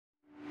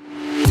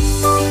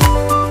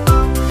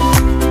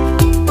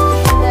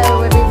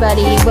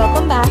everybody,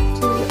 welcome back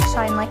to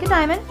Shine Like a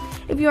Diamond.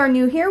 If you are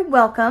new here,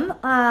 welcome.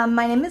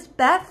 My name is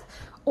Beth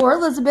or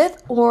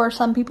Elizabeth, or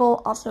some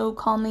people also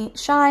call me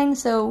Shine,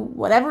 so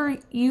whatever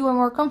you are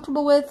more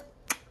comfortable with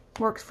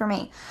works for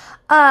me.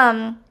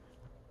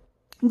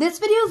 This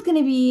video is going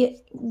to be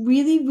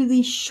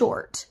really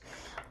short,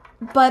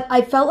 but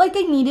I felt like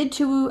I needed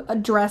to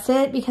address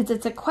it because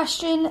it's a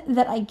question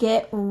that I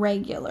get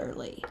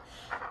regularly.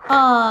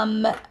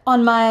 On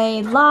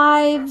my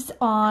lives,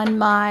 on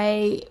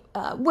my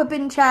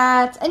whipping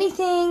chats,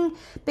 anything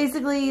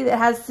basically that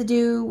has to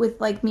do with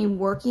like me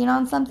working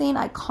on something,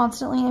 I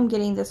constantly am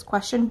getting this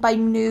question by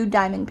new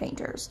diamond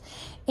painters.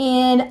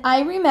 And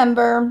I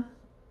remember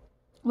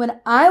when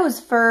I was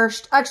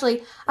first,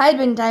 actually I had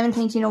been diamond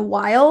painting a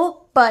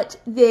while, but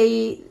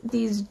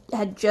these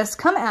had just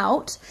come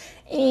out.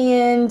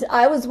 And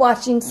I was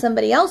watching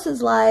somebody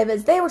else's live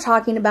as they were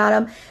talking about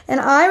them. And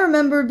I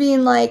remember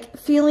being like,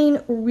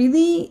 feeling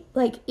really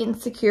like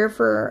insecure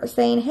for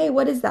saying, hey,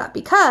 what is that?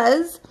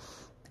 Because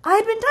I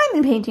had been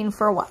diamond painting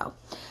for a while.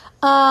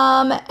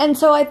 And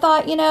so I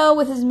thought, you know,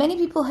 with as many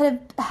people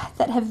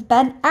that have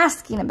been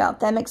asking about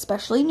them,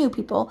 especially new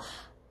people,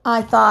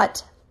 I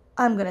thought,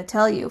 I'm going to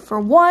tell you. For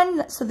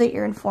one, so that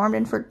you're informed.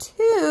 And for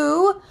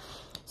two,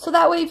 so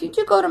that way, if you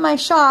do go to my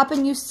shop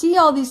and you see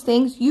all these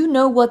things, you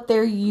know what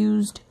they're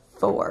used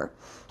for.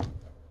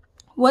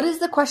 What is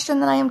the question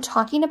that I am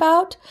talking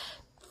about?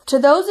 To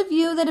those of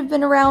you that have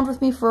been around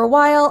with me for a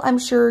while, I'm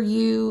sure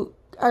you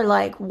are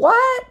like,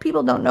 what?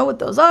 People don't know what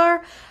those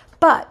are.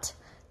 But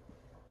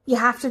you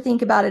have to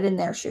think about it in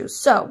their shoes.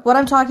 So what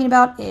I'm talking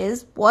about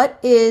is, what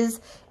is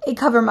a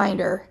cover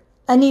minder,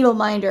 a needle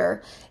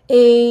minder,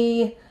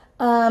 a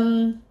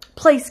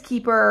place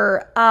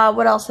keeper,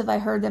 what else have I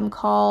heard them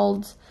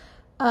called?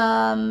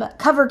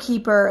 Cover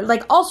keeper,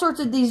 like all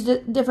sorts of these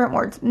different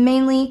words.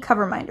 Mainly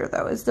cover minder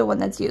though is the one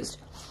that's used.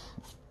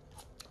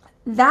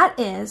 That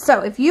is,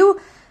 so if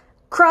you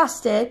cross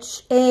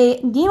stitch,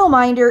 a needle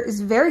minder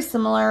is very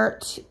similar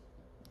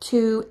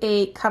to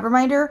a cover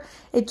minder.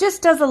 It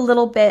just does a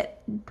little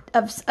bit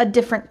of a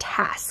different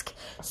task.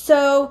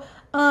 So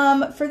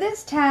for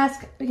this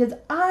task, because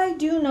I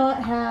do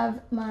not have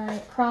my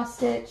cross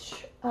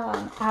stitch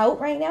out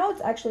right now,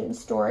 it's actually in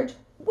storage,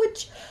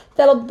 which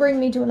that'll bring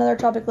me to another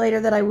topic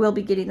later that I will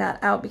be getting that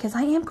out because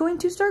I am going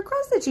to start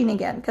cross stitching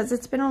again because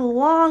it's been a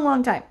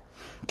long time.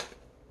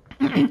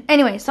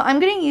 Anyway, so I'm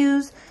going to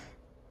use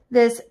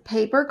this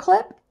paper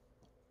clip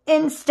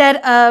instead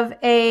of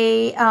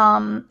a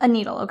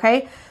needle,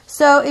 okay?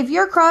 So if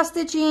you're cross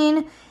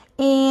stitching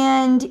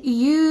and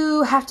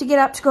you have to get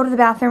up to go to the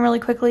bathroom really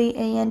quickly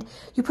and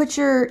you put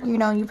your,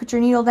 you put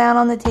your needle down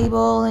on the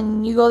table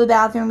and you go to the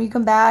bathroom, you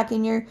come back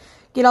and you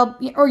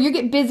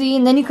get busy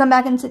and then you come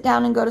back and sit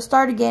down and go to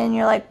start again and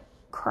you're like,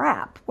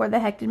 crap, where the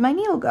heck did my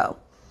needle go?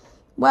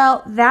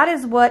 Well, that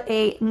is what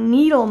a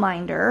needle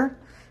minder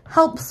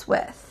helps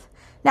with.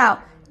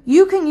 Now,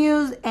 you can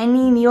use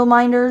any needle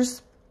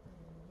minders.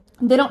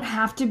 They don't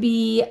have to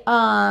be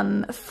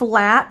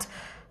flat,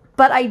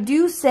 but I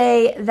do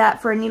say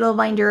that for a needle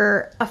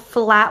minder, a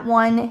flat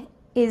one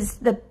is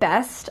the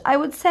best, I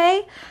would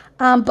say.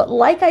 But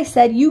like I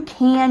said, you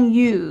can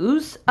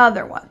use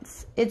other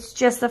ones. It's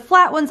just the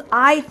flat ones,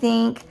 I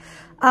think,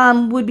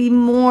 would be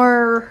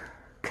more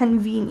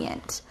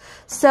convenient.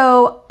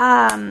 So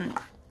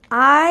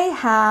I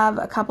have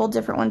a couple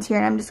different ones here,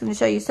 and I'm just going to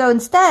show you. So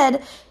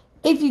instead,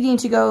 if you need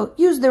to go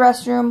use the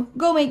restroom,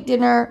 go make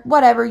dinner,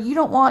 whatever, you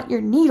don't want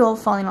your needle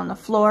falling on the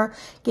floor,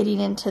 getting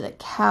into the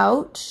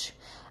couch,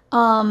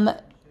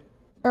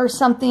 or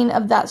something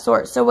of that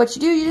sort. So what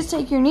you do, you just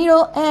take your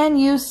needle and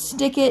you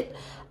stick it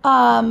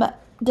down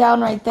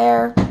right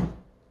there,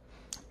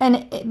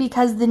 and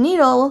because the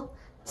needle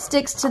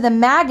sticks to the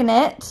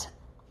magnet,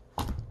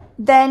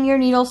 then your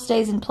needle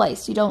stays in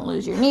place. You don't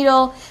lose your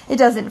needle, it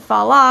doesn't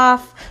fall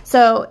off.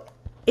 So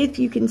if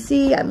you can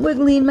see, I'm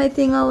wiggling my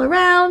thing all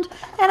around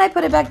and I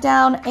put it back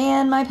down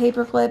and my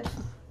paper clip,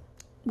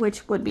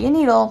 which would be a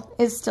needle,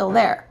 is still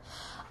there.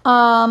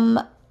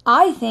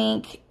 I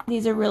think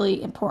these are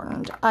really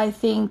important. I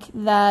think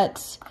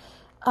that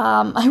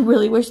I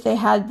really wish they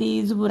had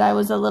these when I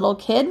was a little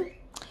kid,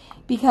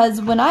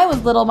 because when I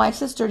was little, my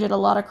sister did a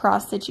lot of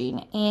cross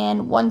stitching,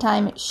 and one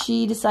time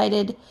she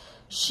decided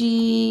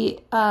she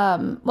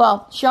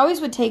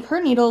always would take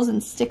her needles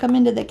and stick them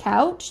into the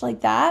couch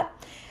like that,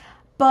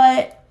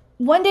 but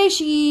one day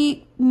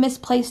she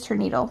misplaced her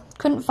needle,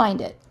 couldn't find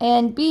it,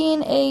 and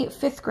being a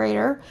 5th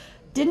grader,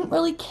 didn't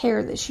really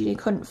care that she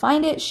couldn't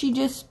find it. She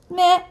just,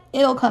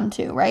 it'll come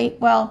to, right?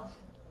 Well,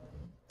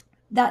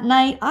 that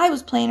night I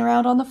was playing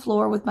around on the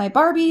floor with my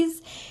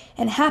Barbies,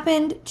 and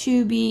happened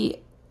to be,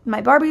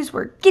 my Barbies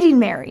were getting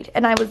married,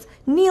 and I was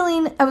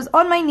kneeling, I was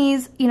on my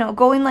knees,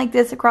 going like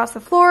this across the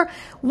floor,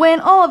 when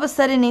all of a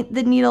sudden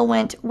the needle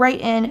went right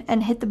in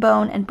and hit the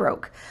bone and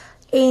broke.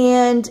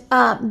 And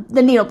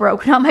the needle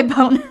broke, not my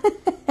bone.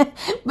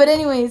 But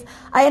anyways,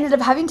 I ended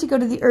up having to go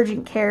to the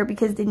urgent care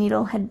because the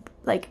needle had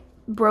like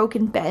broke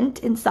and bent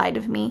inside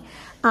of me,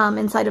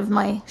 inside of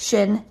my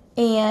shin,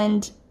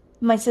 and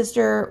my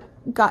sister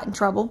got in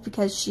trouble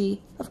because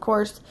she, of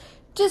course,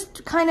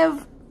 just kind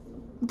of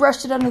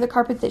brushed it under the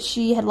carpet that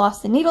she had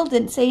lost the needle,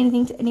 didn't say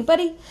anything to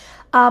anybody.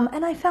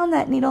 And I found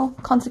that needle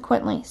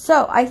consequently.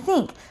 So I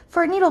think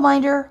for a needle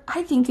minder,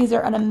 I think these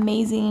are an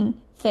amazing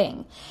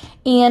thing.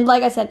 And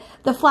like I said,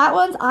 the flat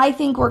ones I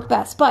think work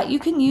best, but you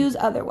can use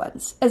other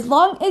ones. As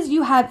long as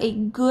you have a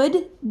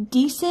good,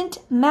 decent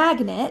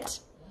magnet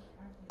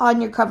on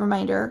your cover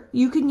minder,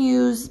 you can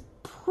use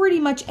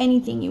pretty much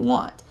anything you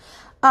want.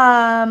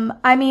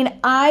 I mean,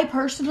 I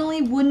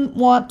personally wouldn't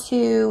want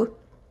to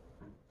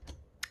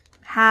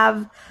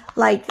have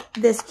like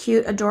this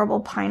cute, adorable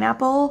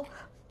pineapple.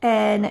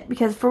 And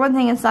because for one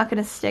thing, it's not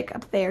going to stick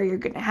up there. You're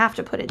going to have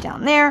to put it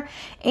down there.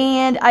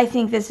 And I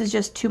think this is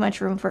just too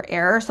much room for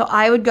error. So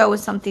I would go with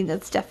something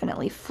that's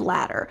definitely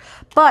flatter.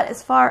 But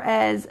as far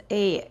as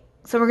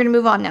so we're going to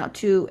move on now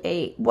to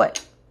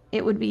what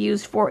it would be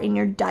used for in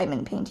your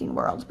diamond painting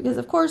world. Because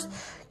of course,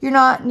 you're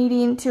not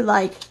needing to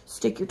like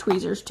stick your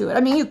tweezers to it.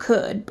 I mean, you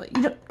could, but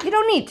you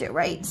don't need to,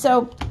 right?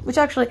 So, which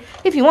actually,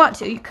 if you want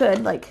to, you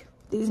could, like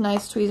these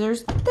nice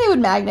tweezers, they would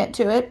magnet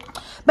to it.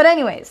 But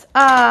anyways,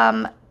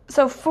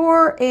 so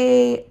for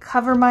a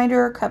cover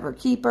minder, cover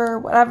keeper,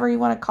 whatever you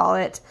want to call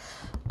it,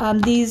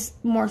 these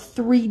more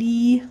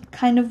 3D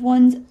kind of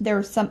ones,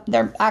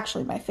 they're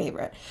actually my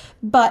favorite.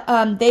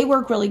 But they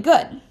work really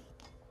good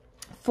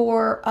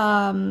for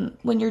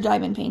when you're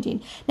diamond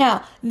painting.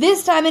 Now,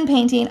 this diamond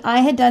painting,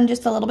 I had done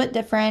just a little bit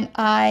different.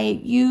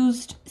 I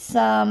used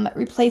some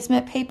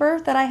replacement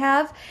paper that I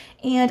have,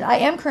 and I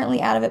am currently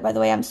out of it, by the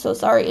way. I'm so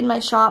sorry, in my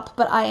shop,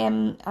 but I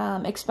am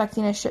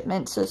expecting a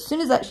shipment. So as soon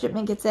as that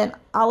shipment gets in,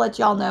 I'll let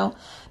y'all know,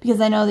 because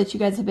I know that you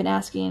guys have been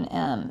asking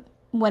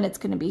when it's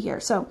going to be here.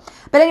 So,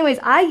 but anyways,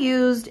 I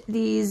used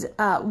these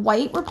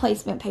white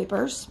replacement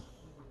papers,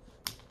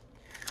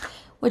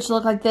 which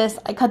look like this.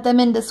 I cut them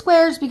into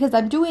squares because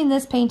I'm doing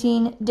this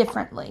painting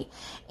differently.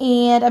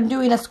 And I'm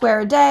doing a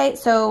square a day,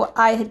 so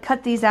I had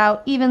cut these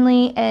out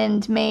evenly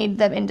and made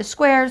them into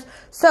squares.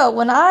 So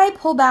when I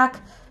pull back,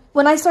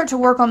 when I start to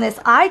work on this,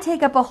 I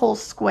take up a whole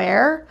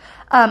square.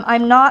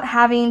 I'm not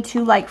having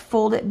to like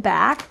fold it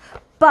back,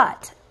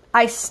 but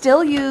I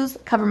still use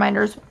cover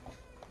minders.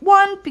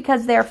 One,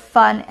 because they're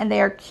fun and they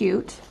are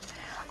cute.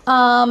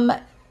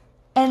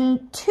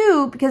 And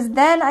two, because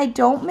then I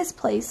don't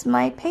misplace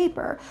my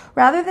paper.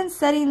 Rather than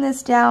setting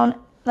this down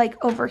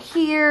like over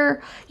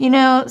here, you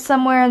know,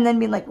 somewhere, and then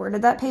being like, where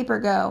did that paper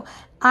go?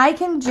 I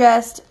can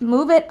just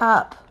move it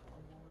up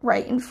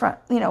right in front,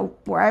 you know,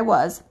 where I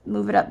was,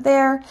 move it up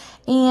there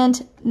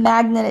and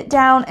magnet it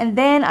down. And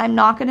then I'm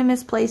not going to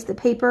misplace the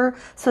paper.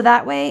 So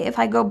that way, if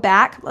I go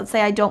back, let's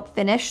say I don't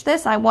finish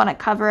this, I want to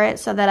cover it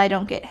so that I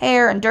don't get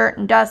hair and dirt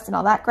and dust and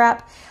all that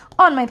crap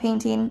on my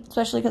painting,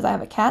 especially because I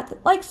have a cat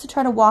that likes to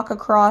try to walk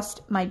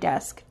across my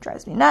desk. It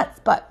drives me nuts,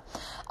 but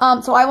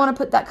so I want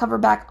to put that cover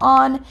back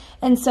on,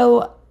 and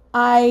so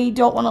I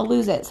don't want to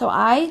lose it. So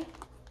I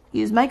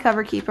use my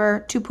cover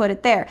keeper to put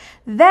it there.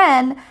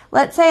 Then,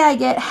 let's say I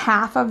get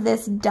half of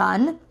this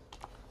done.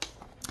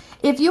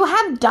 If you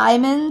have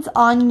diamonds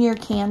on your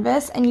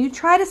canvas and you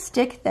try to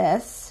stick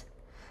this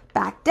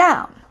back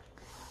down,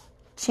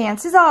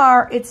 chances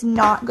are it's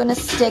not going to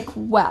stick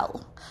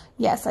well.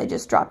 Yes, I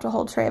just dropped a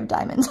whole tray of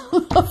diamonds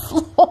on the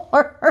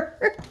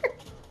floor.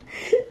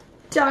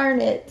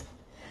 Darn it.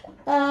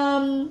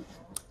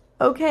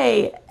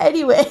 Okay,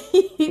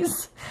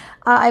 anyways,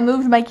 I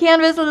moved my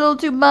canvas a little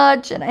too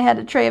much, and I had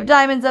a tray of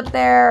diamonds up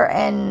there,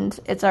 and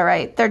it's all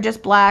right. They're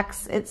just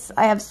blacks.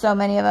 I have so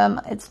many of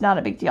them. It's not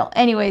a big deal.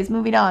 Anyways,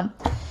 moving on.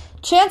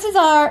 Chances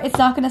are it's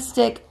not going to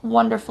stick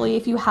wonderfully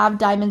if you have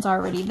diamonds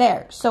already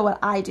there. So what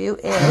I do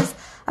is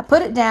I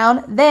put it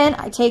down, then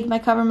I take my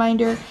cover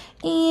minder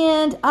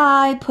and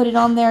I put it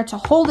on there to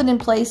hold it in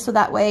place, so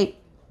that way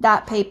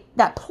that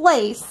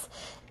place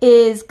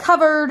is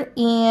covered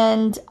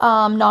and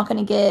not going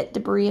to get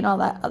debris and all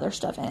that other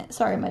stuff in it.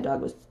 Sorry, my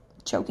dog was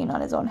choking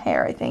on his own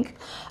hair, I think.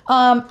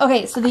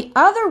 Okay, so the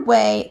other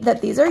way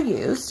that these are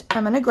used,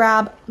 I'm going to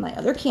grab my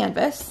other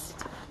canvas.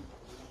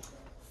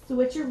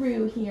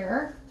 Switcheroo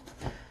here.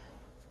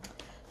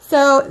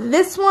 So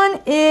this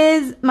one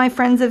is my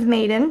Friends of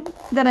Maiden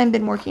that I've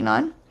been working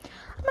on.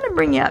 I'm going to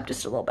bring you up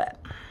just a little bit.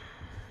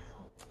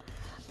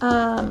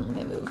 Let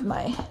me move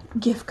my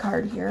gift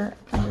card here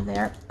under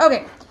there.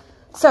 Okay,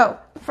 so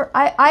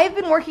I've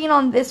been working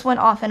on this one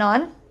off and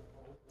on.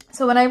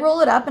 So when I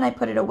roll it up and I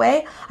put it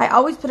away, I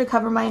always put a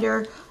cover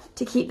minder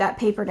to keep that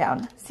paper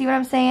down. See what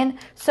I'm saying?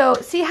 So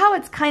see how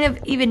it's kind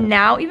of, even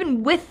now,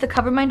 even with the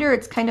cover minder,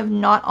 it's kind of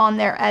not on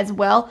there as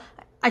well.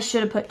 I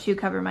should have put 2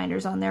 cover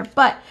minders on there,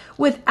 but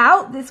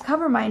without this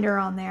cover minder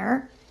on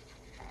there,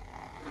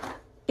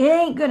 it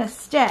ain't gonna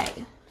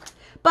stay.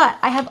 But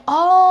I have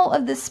all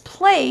of this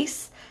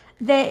place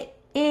that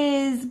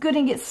is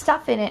gonna get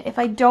stuff in it if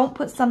I don't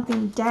put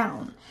something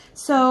down.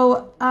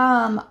 So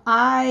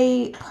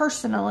I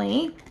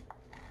personally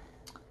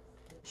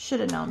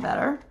should have known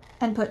better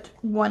and put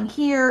one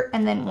here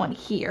and then one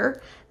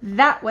here.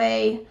 That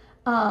way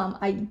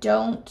I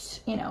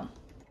don't, you know,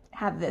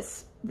 have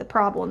the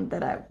problem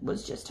that I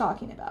was just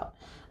talking about.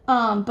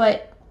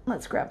 But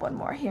let's grab one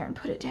more here and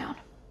put it down.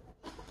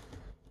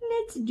 Isn't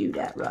let's do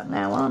that right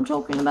now while I'm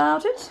talking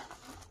about it.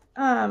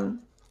 Sorry,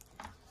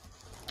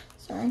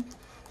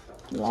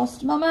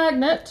 lost my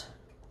magnet.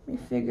 Let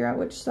me figure out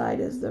which side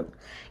is the,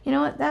 you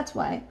know what, that's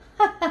why.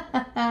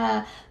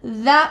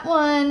 That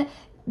one,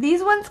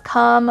 these ones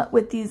come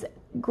with these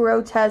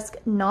grotesque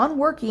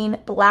non-working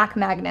black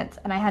magnets,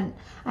 and I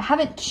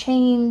haven't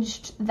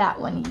changed that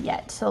one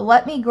yet. So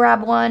let me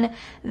grab one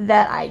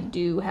that I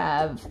do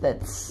have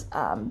that's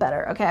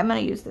better. Okay, I'm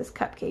gonna use this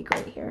cupcake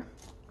right here.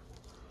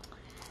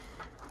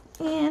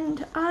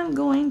 And I'm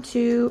going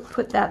to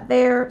put that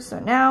there. So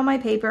now my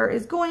paper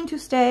is going to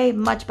stay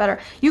much better.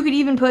 You could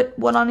even put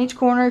one on each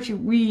corner if you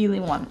really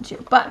wanted to.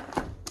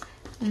 But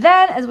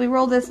then as we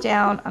roll this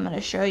down, I'm going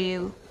to show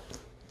you.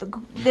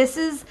 This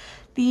is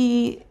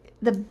the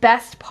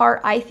best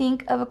part, I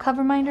think, of a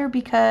cover minder,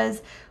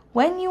 because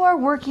when you are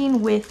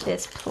working with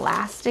this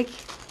plastic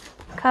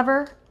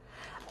cover,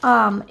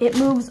 it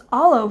moves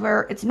all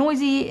over. It's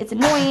noisy. It's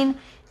annoying.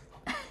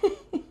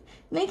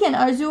 Lincoln,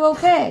 are you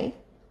okay?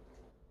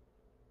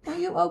 Are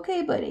you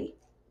okay, buddy?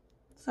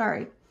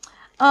 Sorry.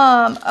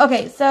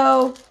 Okay,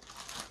 so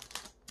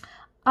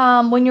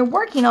when you're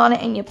working on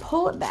it and you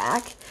pull it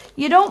back,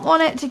 you don't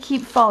want it to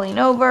keep falling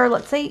over.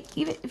 Let's say,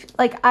 even if,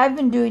 like, I've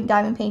been doing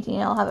diamond painting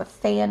and I'll have a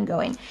fan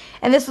going.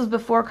 And this was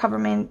before cover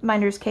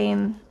minders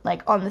came,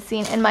 like, on the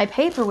scene. And my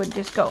paper would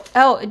just go,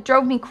 oh, it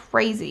drove me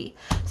crazy.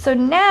 So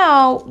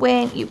now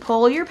when you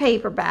pull your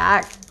paper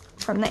back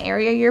from the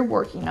area you're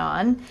working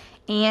on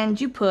and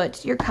you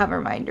put your cover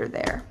minder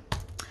there.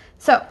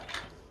 So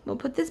we'll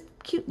put this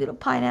cute little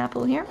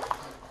pineapple here,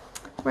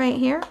 right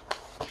here.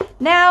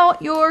 Now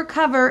your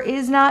cover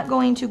is not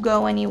going to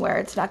go anywhere.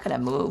 It's not going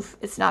to move.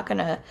 It's not going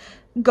to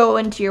go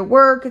into your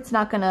work. It's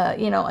not going to,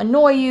 you know,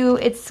 annoy you.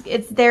 It's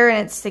there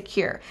and it's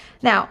secure.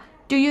 Now,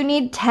 do you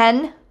need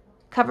 10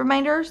 cover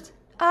minders?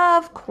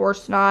 Of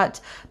course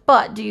not.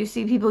 But do you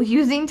see people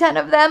using 10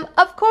 of them?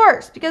 Of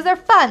course, because they're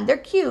fun. They're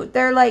cute.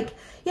 They're like,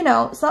 you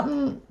know,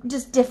 something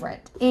just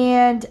different.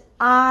 And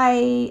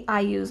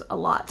I use a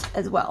lot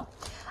as well.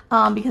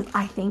 Because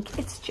I think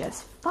it's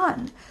just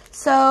fun.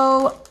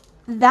 So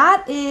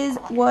that is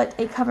what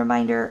a cover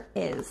minder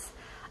is.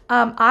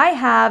 I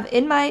have,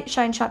 in my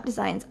Shine Shop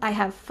designs, I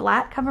have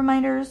flat cover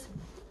minders.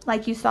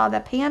 Like you saw, the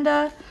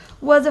panda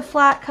was a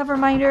flat cover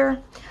minder.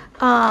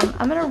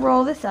 I'm going to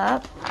roll this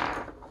up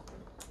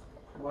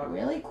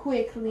really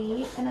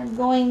quickly. And I'm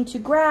going to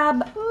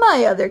grab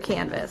my other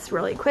canvas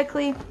really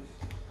quickly.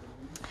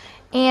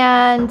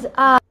 And,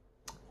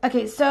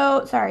 okay,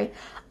 so, sorry.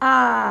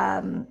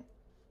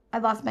 I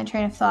lost my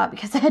train of thought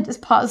because I had to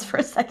pause for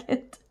a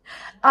second.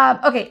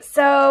 Okay,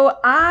 so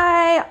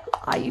I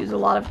use a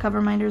lot of cover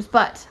minders,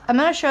 but I'm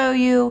going to show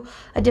you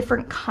a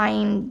different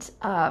kind,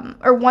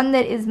 or one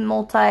that is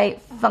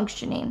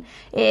multi-functioning.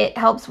 It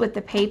helps with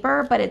the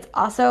paper, but it's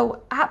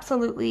also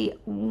absolutely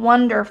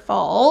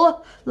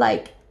wonderful,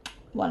 like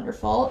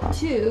wonderful,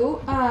 to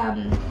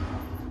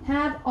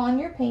have on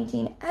your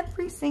painting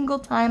every single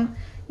time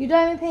you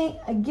diamond paint.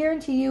 I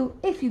guarantee you,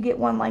 if you get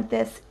one like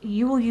this,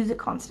 you will use it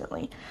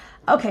constantly.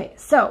 Okay,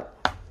 so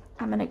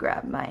I'm going to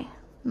grab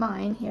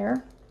mine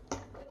here.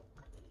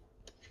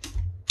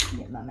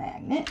 Get my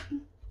magnet.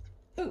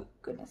 Ooh,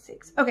 goodness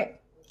sakes. Okay,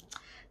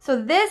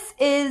 so this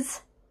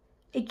is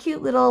a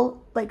cute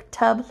little, like,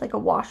 tub, like a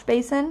wash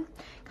basin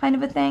kind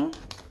of a thing.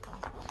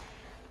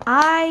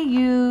 I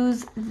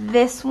use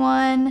this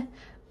one,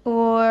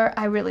 or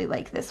I really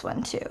like this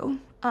one too,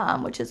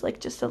 which is like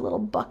just a little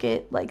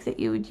bucket like that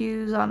you would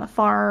use on a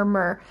farm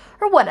or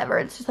whatever.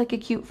 It's just like a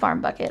cute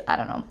farm bucket. I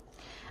don't know.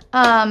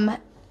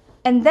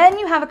 And then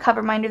you have a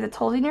cover minder that's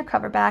holding your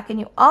cover back, and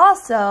you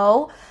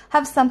also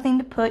have something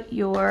to put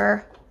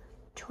your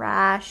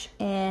trash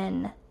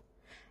in.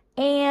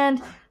 And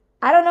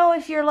I don't know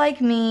if you're like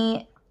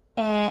me,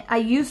 and I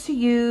used to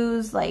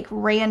use like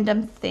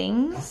random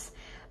things,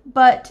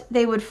 but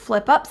they would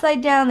flip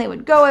upside down, they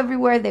would go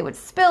everywhere, they would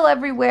spill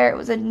everywhere. It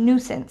was a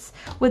nuisance.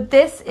 With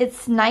this,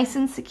 it's nice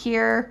and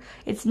secure.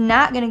 It's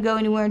not going to go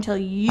anywhere until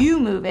you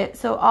move it,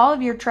 so all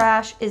of your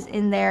trash is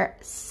in there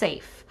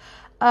safe.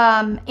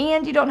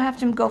 And you don't have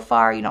to go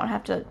far. You don't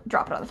have to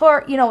drop it on the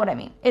floor. You know what I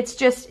mean? It's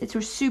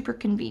super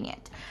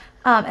convenient.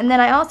 And then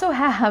I also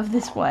have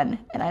this one,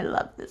 and I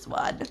love this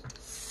one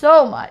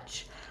so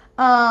much.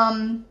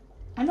 I'm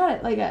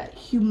not like a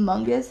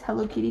humongous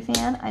Hello Kitty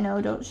fan. I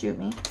know, don't shoot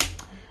me.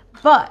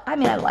 But, I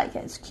mean, I like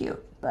it. It's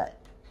cute,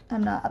 but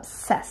I'm not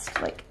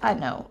obsessed. Like, I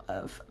know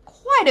of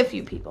quite a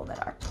few people that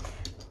are.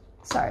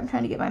 Sorry, I'm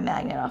trying to get my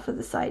magnet off of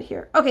the side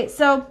here. Okay,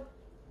 so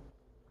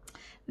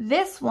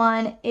this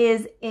one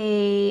is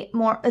it's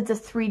a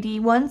 3D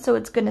one, so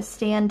it's going to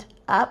stand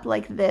up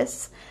like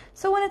this.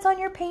 So when it's on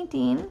your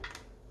painting,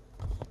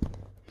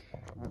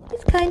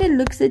 it kind of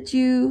looks at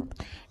you,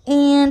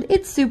 and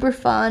it's super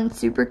fun,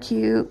 super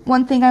cute.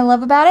 One thing I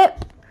love about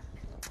it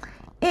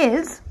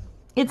is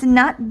it's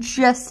not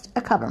just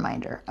a cover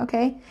minder,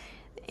 okay?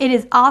 It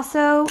is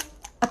also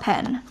a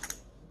pen.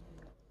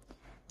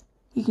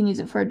 You can use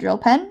it for a drill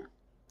pen.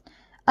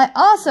 I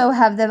also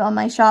have them on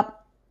my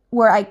shop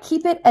where I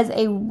keep it as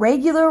a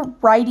regular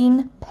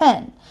writing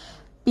pen.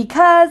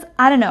 because,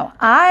 I don't know,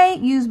 I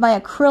use my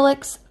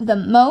acrylics the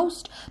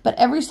most, but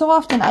every so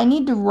often I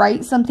need to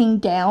write something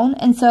down,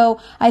 and so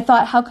I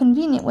thought, how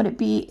convenient would it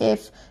be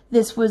if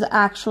this was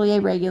actually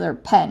a regular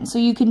pen? So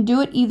you can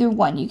do it either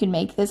one. You can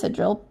make this a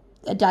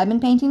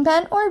diamond painting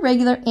pen or a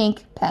regular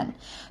ink pen.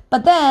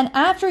 But then,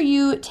 after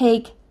you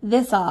take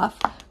this off,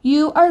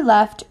 you are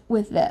left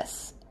with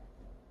this.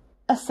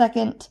 A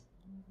second.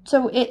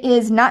 So it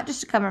is not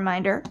just a cover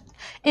reminder.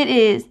 It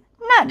is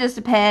not just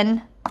a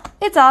pen.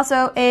 It's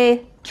also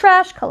a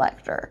trash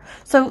collector.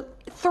 So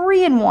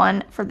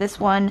 3-in-1 for this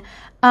one.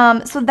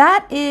 So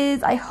that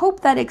is, I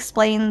hope that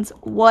explains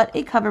what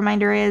a cover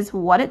reminder is,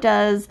 what it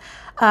does,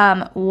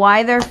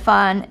 why they're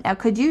fun. Now,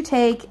 could you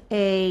take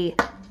could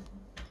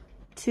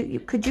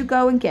you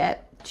go and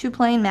get 2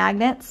 plain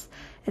magnets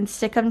and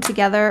stick them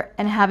together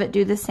and have it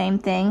do the same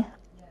thing?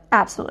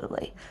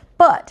 Absolutely.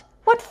 But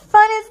what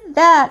fun is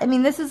that? I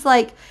mean, this is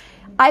like,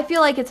 I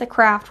feel like it's a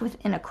craft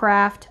within a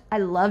craft. I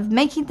love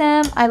making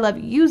them. I love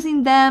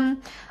using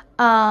them.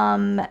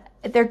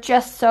 They're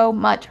just so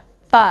much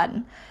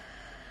fun.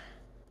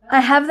 I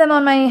have them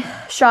on my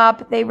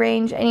shop. They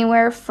range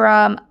anywhere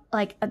from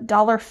like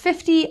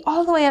 $1.50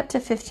 all the way up to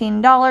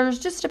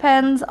 $15. Just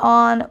depends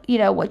on, you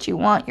know, what you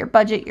want, your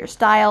budget, your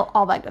style,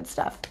 all that good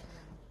stuff.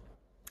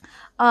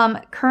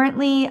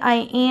 Currently,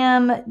 I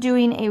am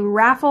doing a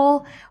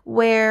raffle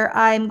where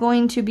I'm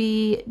going to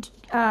be,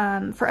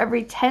 for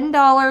every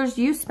 $10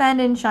 you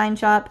spend in Shine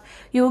Shop,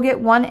 you will get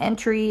 1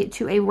 entry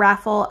to a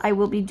raffle I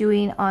will be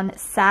doing on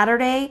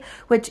Saturday,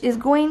 which is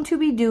going to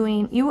be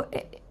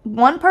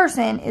one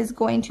person is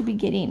going to be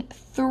getting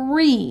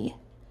 3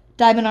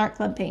 Diamond Art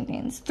Club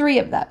paintings, 3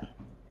 of them,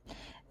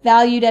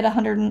 valued at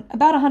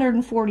about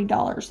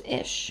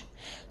 $140-ish.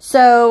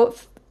 So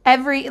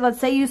let's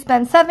say you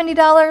spend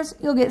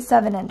 $70, you'll get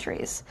 7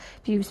 entries.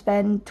 If you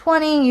spend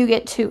 $20, you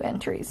get 2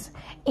 entries.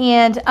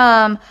 And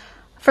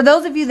for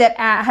those of you that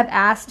have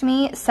asked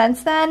me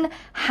since then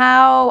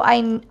how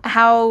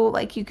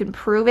like you can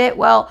prove it,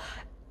 well,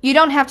 you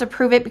don't have to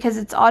prove it because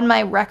it's on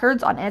my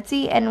records on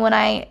Etsy, and when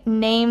I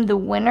name the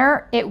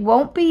winner, it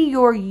won't be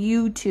your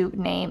YouTube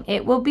name.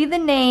 It will be the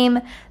name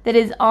that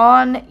is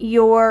on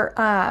your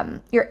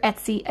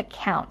Etsy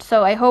account.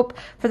 So I hope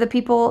for the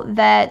people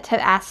that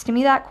have asked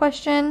me that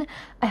question,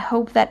 I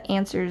hope that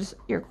answers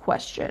your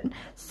question.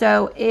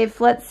 So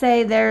if, let's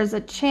say, there's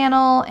a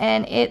channel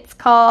and it's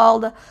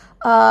called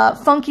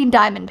Funky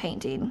Diamond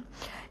Painting,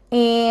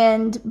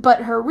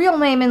 but her real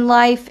name in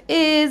life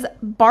is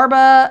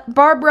Barbara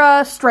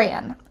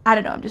Strand. I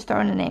don't know, I'm just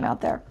throwing a name out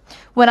there.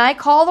 When I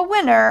call the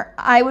winner,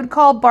 I would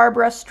call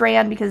Barbara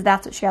Strand because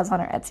that's what she has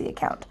on her Etsy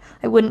account.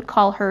 I wouldn't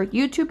call her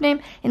YouTube name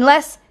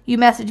unless you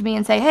message me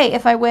and say, hey,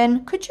 if I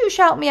win, could you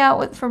shout me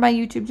out for my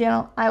YouTube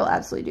channel? I will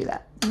absolutely do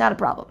that. Not a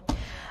problem.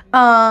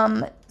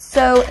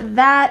 So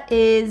that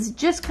is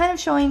just kind of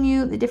showing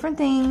you the different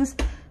things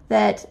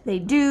that they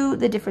do,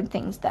 the different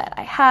things that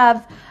I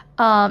have.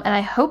 And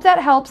I hope that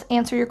helps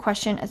answer your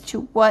question as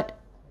to what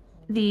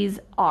these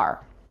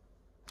are.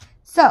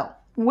 So,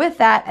 with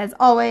that, as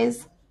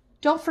always,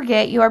 don't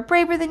forget you are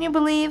braver than you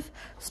believe,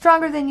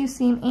 stronger than you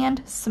seem,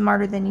 and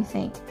smarter than you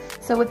think.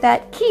 So with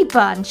that, keep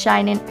on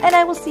shining, and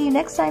I will see you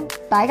next time.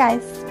 Bye,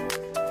 guys.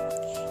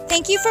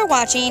 Thank you for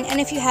watching, and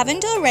if you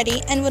haven't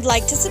already and would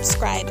like to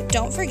subscribe,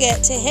 don't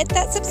forget to hit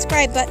that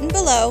subscribe button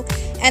below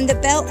and the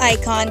bell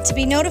icon to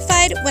be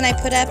notified when I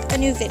put up a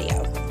new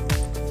video.